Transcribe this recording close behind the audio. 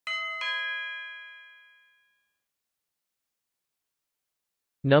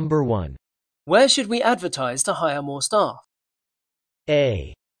Number 1. Where should we advertise to hire more staff?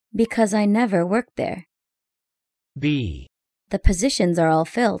 A. Because I never worked there. B. The positions are all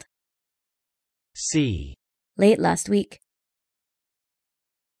filled. C. Late last week.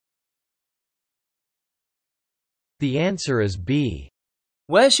 The answer is B.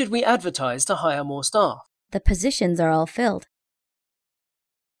 Where should we advertise to hire more staff? The positions are all filled.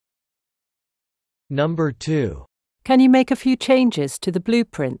 Number 2. Can you make a few changes to the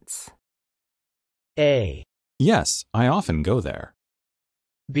blueprints? A. Yes, I often go there.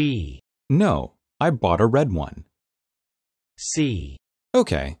 B. No, I bought a red one. C.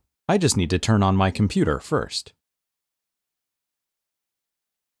 Okay, I just need to turn on my computer first.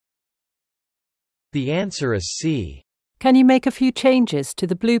 The answer is C. Can you make a few changes to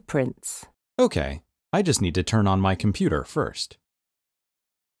the blueprints? Okay, I just need to turn on my computer first.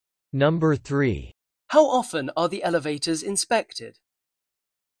 Number 3. How often are the elevators inspected?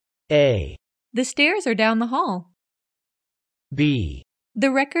 A. The stairs are down the hall. B.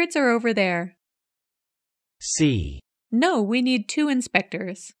 The records are over there. C. No, we need 2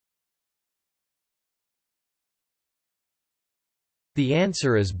 inspectors. The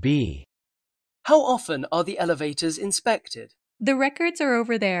answer is B. How often are the elevators inspected? The records are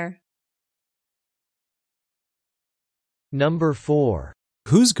over there. Number 4.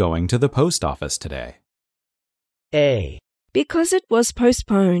 Who's going to the post office today? A. Because it was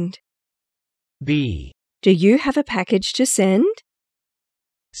postponed. B. Do you have a package to send?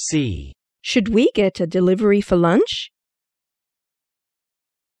 C. Should we get a delivery for lunch?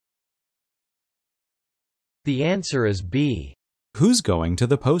 The answer is B. Who's going to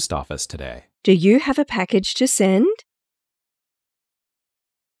the post office today? Do you have a package to send?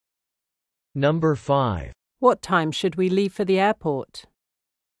 Number 5. What time should we leave for the airport?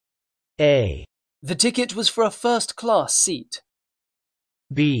 A. The ticket was for a first-class seat.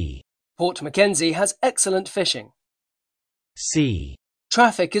 B. Port Mackenzie has excellent fishing. C.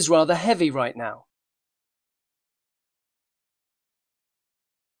 Traffic is rather heavy right now.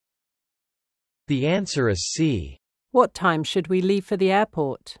 The answer is C. What time should we leave for the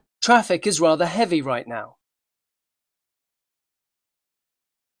airport? Traffic is rather heavy right now.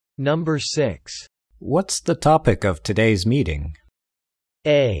 Number 6. What's the topic of today's meeting?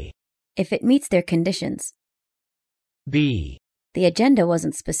 A. If it meets their conditions. B. The agenda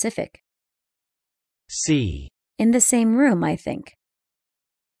wasn't specific. C. In the same room, I think.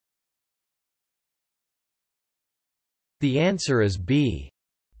 The answer is B.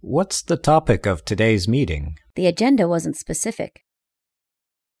 What's the topic of today's meeting? The agenda wasn't specific.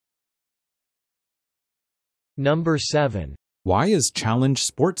 Number 7. Why is Challenge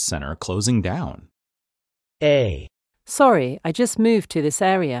Sports Center closing down? A. Sorry, I just moved to this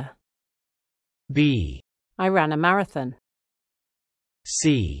area. B. I ran a marathon.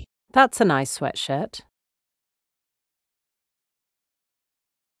 C. That's a nice sweatshirt.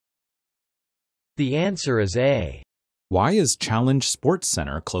 The answer is A. Why is Challenge Sports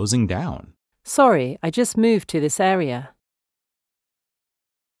Center closing down? Sorry, I just moved to this area.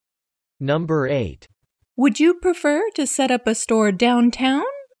 Number 8. Would you prefer to set up a store downtown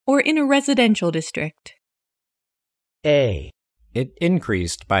or in a residential district? A. It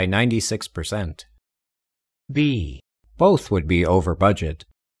increased by 96%. B. Both would be over budget.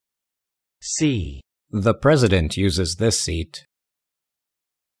 C. The president uses this seat.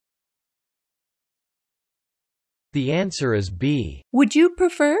 The answer is B. Would you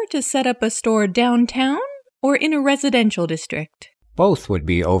prefer to set up a store downtown or in a residential district? Both would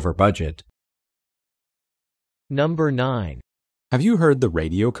be over budget. Number 9. Have you heard the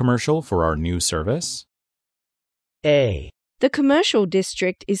radio commercial for our new service? A. The commercial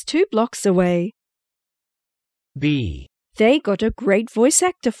district is 2 blocks away. B. They got a great voice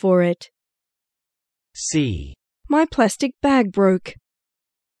actor for it. C. My plastic bag broke.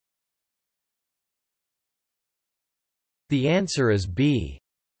 The answer is B.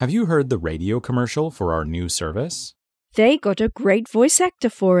 Have you heard the radio commercial for our new service? They got a great voice actor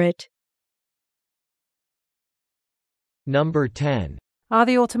for it. Number 10. Are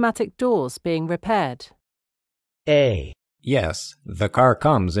the automatic doors being repaired? A. Yes, the car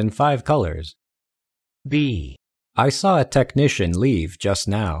comes in 5 colors. B. I saw a technician leave just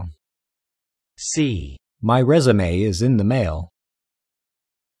now. C. My resume is in the mail.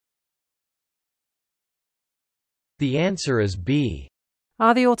 The answer is B.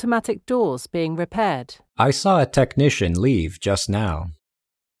 Are the automatic doors being repaired? I saw a technician leave just now.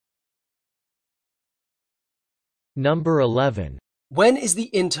 Number 11. When is the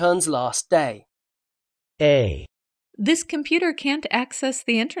intern's last day? A. This computer can't access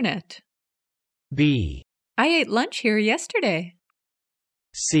the internet. B. I ate lunch here yesterday.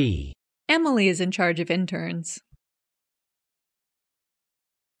 C. Emily is in charge of interns.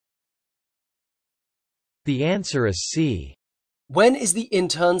 The answer is C. When is the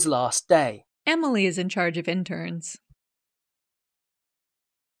intern's last day? Emily is in charge of interns.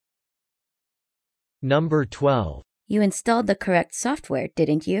 Number 12. You installed the correct software,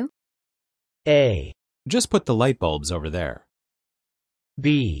 didn't you? A. Just put the light bulbs over there.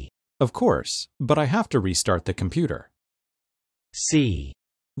 B. Of course, but I have to restart the computer. C.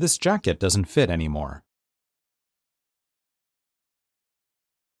 This jacket doesn't fit anymore.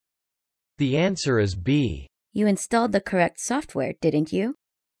 The answer is B. You installed the correct software, didn't you?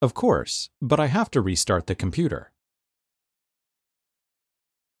 Of course, but I have to restart the computer.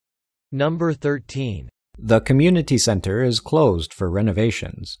 Number 13. The community center is closed for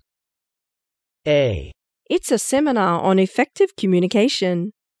renovations. A. It's a seminar on effective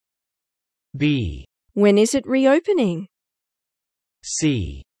communication. B. When is it reopening?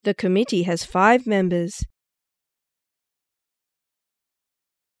 C. The committee has 5 members.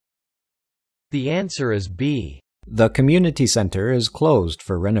 The answer is B. The community center is closed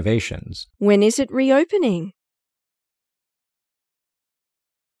for renovations. When is it reopening?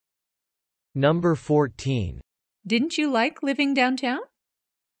 Number 14. Didn't you like living downtown?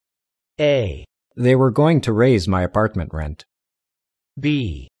 A. They were going to raise my apartment rent.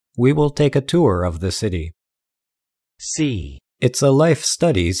 B. We will take a tour of the city. C. It's a life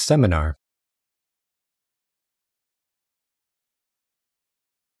studies seminar.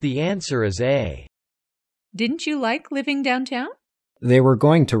 The answer is A. Didn't you like living downtown? They were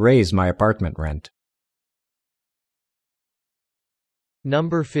going to raise my apartment rent.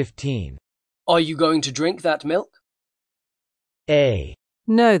 Number 15. Are you going to drink that milk? A.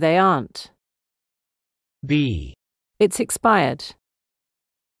 No, they aren't. B. It's expired.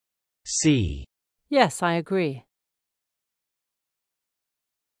 C. Yes, I agree.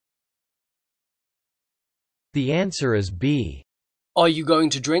 The answer is B. Are you going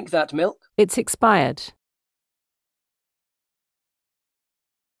to drink that milk? It's expired.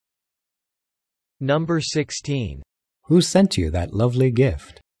 Number 16. Who sent you that lovely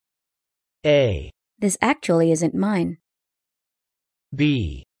gift? A. This actually isn't mine.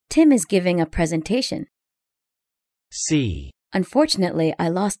 B. Tim is giving a presentation. C. Unfortunately, I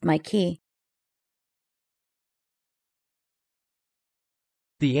lost my key.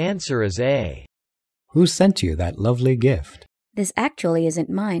 The answer is A. Who sent you that lovely gift? This actually isn't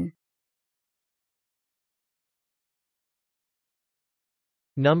mine.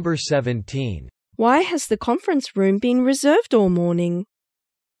 Number 17. Why has the conference room been reserved all morning?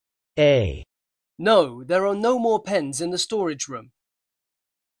 A. No, there are no more pens in the storage room.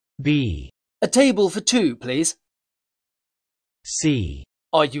 B. A table for 2, please. C.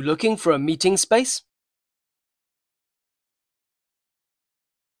 Are you looking for a meeting space?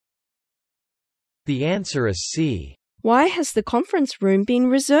 The answer is C. Why has the conference room been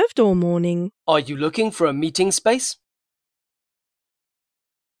reserved all morning? Are you looking for a meeting space?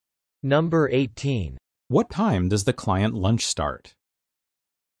 Number 18. What time does the client lunch start?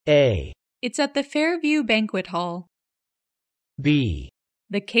 A. It's at the Fairview Banquet Hall. B.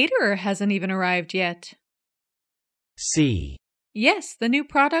 The caterer hasn't even arrived yet. C. Yes, the new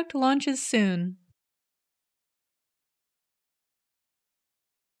product launches soon.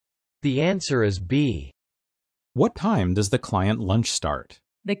 The answer is B. What time does the client lunch start?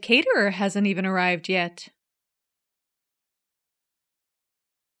 The caterer hasn't even arrived yet.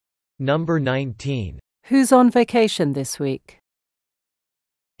 Number 19. Who's on vacation this week?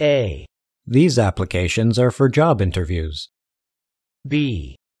 A. These applications are for job interviews.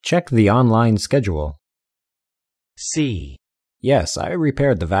 B. Check the online schedule. C. Yes, I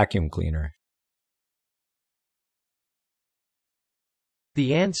repaired the vacuum cleaner.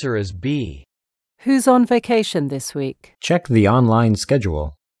 The answer is B. Who's on vacation this week? Check the online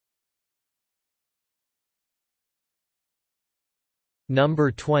schedule.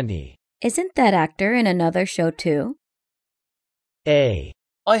 Number 20. Isn't that actor in another show too? A.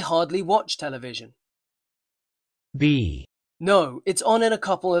 I hardly watch television. B. No, it's on in a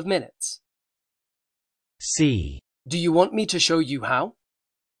couple of minutes. C. Do you want me to show you how?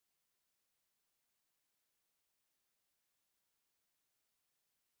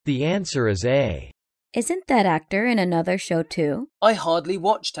 The answer is A. Isn't that actor in another show too? I hardly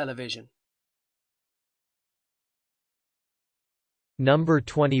watch television. Number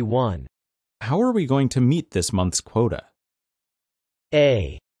 21. How are we going to meet this month's quota?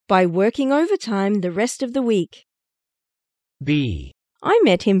 A. By working overtime the rest of the week. B. I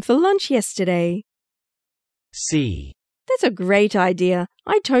met him for lunch yesterday. C. That's a great idea.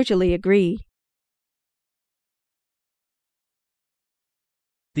 I totally agree.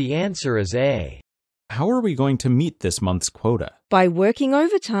 The answer is A. How are we going to meet this month's quota? By working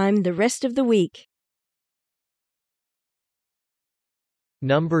overtime the rest of the week.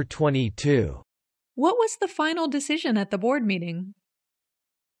 Number 22. What was the final decision at the board meeting?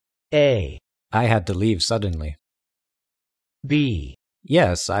 A. I had to leave suddenly. B.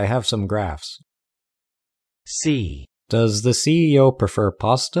 Yes, I have some graphs. C. Does the CEO prefer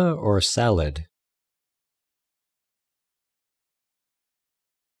pasta or salad?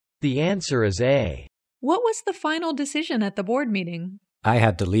 The answer is A. What was the final decision at the board meeting? I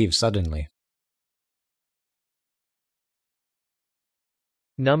had to leave suddenly.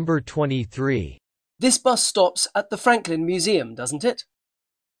 Number 23. This bus stops at the Franklin Museum, doesn't it?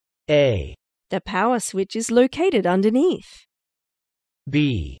 A. The power switch is located underneath.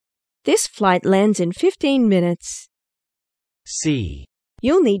 B. This flight lands in 15 minutes. C.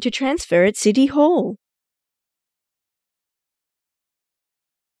 You'll need to transfer at City Hall.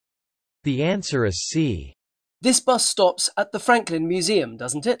 The answer is C. This bus stops at the Franklin Museum,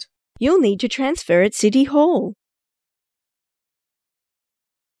 doesn't it? You'll need to transfer at City Hall.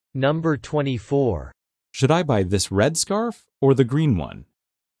 Number 24. Should I buy this red scarf or the green one?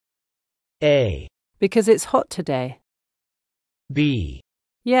 A. Because it's hot today. B.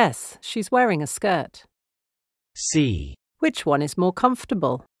 Yes, she's wearing a skirt. C. Which one is more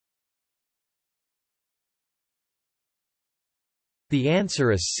comfortable? The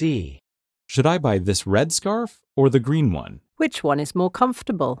answer is C. Should I buy this red scarf or the green one? Which one is more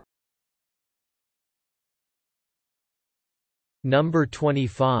comfortable? Number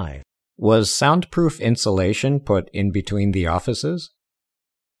 25. Was soundproof insulation put in between the offices?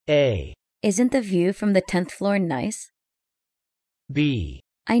 A. Isn't the view from the 10th floor nice? B.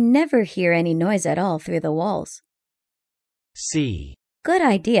 I never hear any noise at all through the walls. C. Good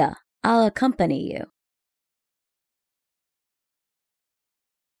idea. I'll accompany you.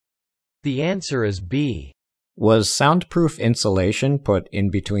 The answer is B. Was soundproof insulation put in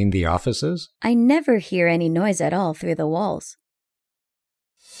between the offices? I never hear any noise at all through the walls.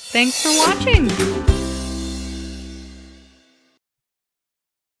 Thanks for watching!